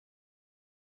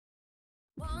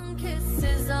One kiss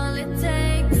is all it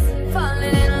takes.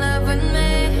 Falling in love with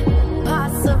me.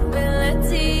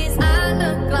 Possibilities. I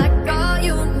look like all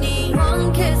you need.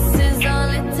 One kiss is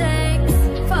all it takes.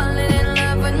 Falling in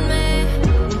love with me.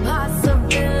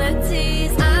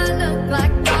 Possibilities. I look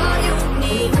like all you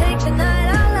need. Take the night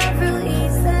out life real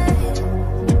easy.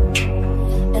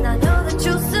 And I know that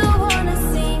you still wanna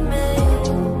see me.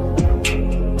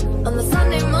 On the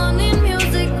Sunday morning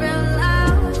music real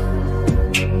loud.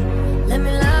 Let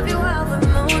me love you while the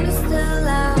moon is still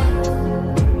out.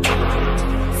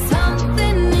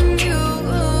 Something in you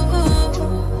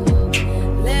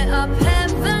lit up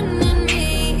heaven in me.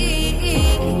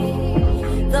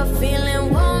 The feeling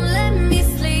won't let me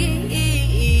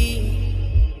sleep.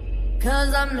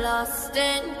 'Cause I'm lost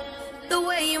in the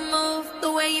way you move,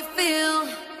 the way you feel.